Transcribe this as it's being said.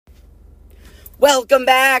Welcome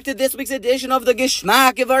back to this week's edition of the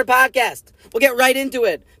Geschmack of our podcast. We'll get right into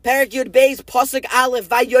it. Perek Yud Beis Pasuk Aleph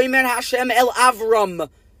Vayomer Hashem El Avram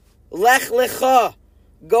Lech-Lech.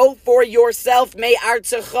 Go for yourself, me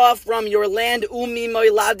artzecha, from your land, umi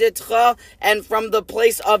moiladetcha, and from the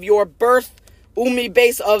place of your birth, umi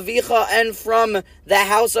beis avicha, and from the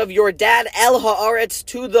house of your dad, el haaretz,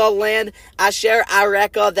 to the land, asher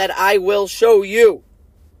areka, that I will show you.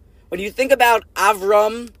 When you think about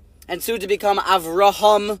Avram, and soon to become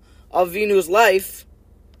Avraham Avinu's life,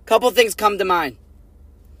 a couple things come to mind.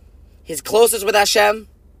 His closeness with Hashem,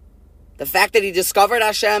 the fact that he discovered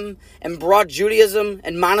Hashem and brought Judaism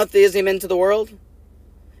and monotheism into the world.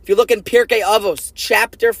 If you look in Pirkei Avos,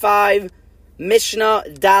 chapter 5, Mishnah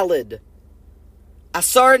Dalid,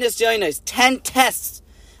 Asar Nisyonos, 10 tests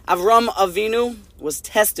Avram Avinu was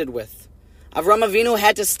tested with. Avram Avinu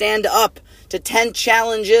had to stand up to 10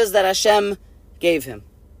 challenges that Hashem gave him.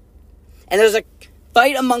 And there's a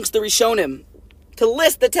fight amongst the Rishonim to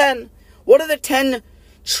list the 10. What are the 10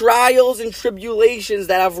 trials and tribulations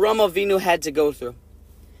that Avram Avinu had to go through?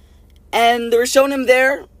 And the Rishonim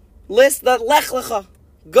there list that Lech-Lech,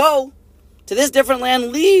 go to this different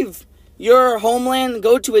land, leave your homeland,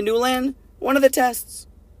 go to a new land. One of the tests.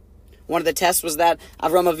 One of the tests was that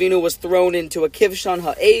Avram Avinu was thrown into a kivshan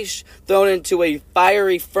ha'esh, thrown into a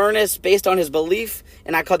fiery furnace based on his belief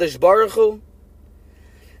in HaKadosh Baruch Hu.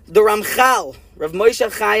 The Ramchal, Rav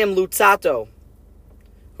Moshe Chaim Lutzato,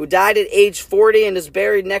 who died at age 40 and is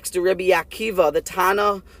buried next to Rabbi Akiva, the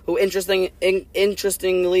Tana, who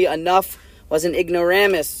interestingly enough was an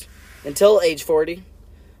ignoramus until age 40.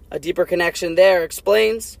 A deeper connection there,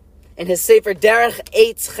 explains in his Sefer Derech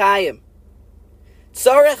Eitz Chaim.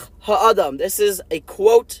 Tzarech ha'adam, this is a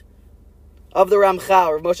quote of the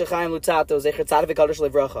Ramchal, Rav Moshe Chaim Lutzato, Zecher Tzaddik V'Kadosh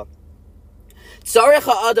Livracha. Tzarech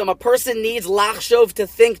ha'adam, a person needs lachshov, to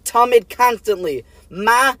think tamid constantly.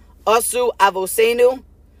 Ma asu avosenu,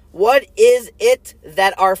 what is it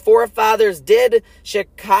that our forefathers did?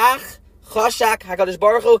 Shekach chashak HaKadosh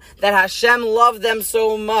Baruch Hu, that Hashem loved them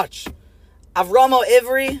so much. Avram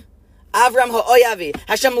ha'ivri, Avram ha'oyavi.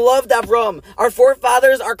 Hashem loved Avram. Our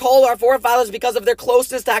forefathers are called our forefathers because of their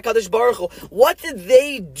closeness to HaKadosh Baruch Hu. What did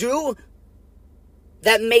they do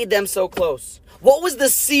that made them so close? What was the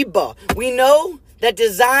siba? We know that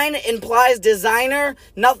design implies designer.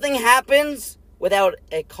 Nothing happens without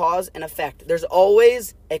a cause and effect. There's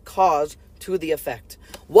always a cause to the effect.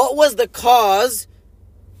 What was the cause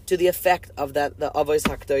to the effect of that the Avos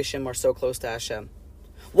HaKadoshim are so close to Hashem?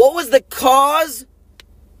 What was the cause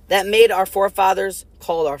that made our forefathers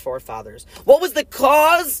called our forefathers? What was the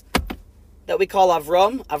cause that we call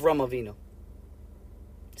Avram Avinu?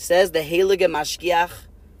 It says the Heilige Mashgiach,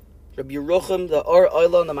 Rabbi Yerucham, the Or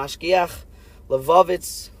Oilon, the Mashgiach,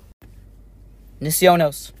 Levovitz,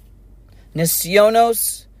 Nisyonos.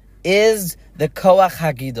 Nisyonos is the Koach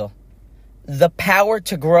Hagidol. The power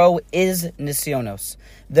to grow is Nisyonos.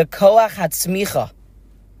 The Koach Hatzmicha.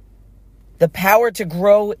 The power to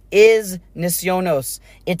grow is Nisyonos.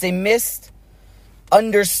 It's a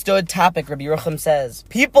misunderstood topic, Rabbi Yerucham says.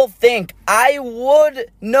 People think, I would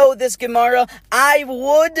know this Gemara, I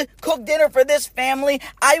would cook dinner for this family,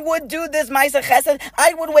 I would do this Ma'aseh Chesed,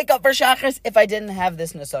 I would wake up for Shachris if I didn't have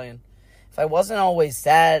this Nisayon. If I wasn't always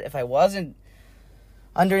sad, if I wasn't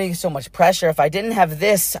underneath so much pressure, if I didn't have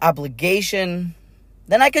this obligation,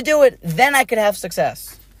 then I could do it, then I could have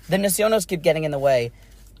success. The Nisyonos keep getting in the way.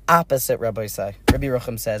 Opposite, Rabbi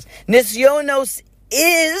Yerucham says. Nisyonos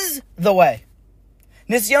is the way.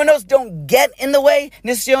 Nisyonos don't get in the way.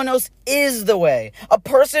 Nisyonos is the way. A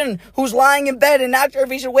person who's lying in bed and not sure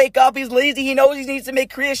if he should wake up, he's lazy, he knows he needs to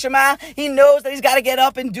make Kriya Shema, he knows that he's got to get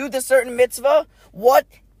up and do the certain mitzvah. What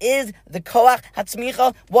is the Koach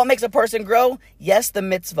Hatzmicha? What makes a person grow? Yes, the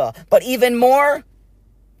mitzvah. But even more,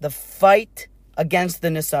 the fight against the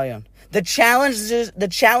Nisayon. The challenges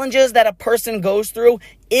that a person goes through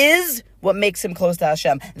is what makes him close to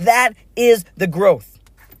Hashem. That is the growth.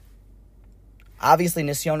 Obviously,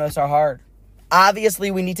 nisyonos are hard.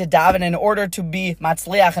 Obviously, we need to daven in order to be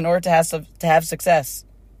matzliach, in order to have success.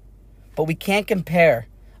 But we can't compare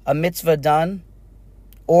a mitzvah done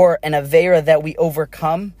or an aveira that we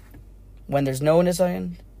overcome when there's no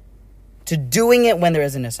nisayon to doing it when there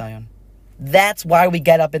is a nisayon. That's why we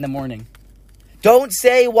get up in the morning. Don't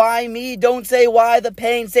say, why me? Don't say, why the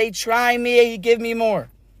pain? Say, try me, give me more.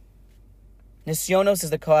 Nisyonos is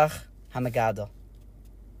the koach hamagadol.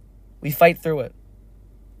 We fight through it.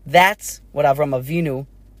 That's what Avram Avinu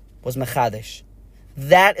was mechadish.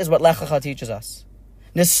 That is what Lech-Lech teaches us.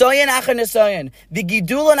 Nisayon acher nisayon,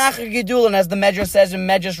 v'gidulon acher gidulon, as the Medrash says in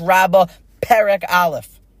Medrash Rabbah, Perek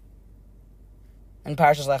Aleph, in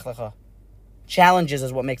Parshas Lech-Lech. Challenges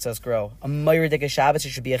is what makes us grow. A Moiridik Shabbos, it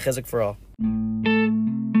should be a chizuk for all.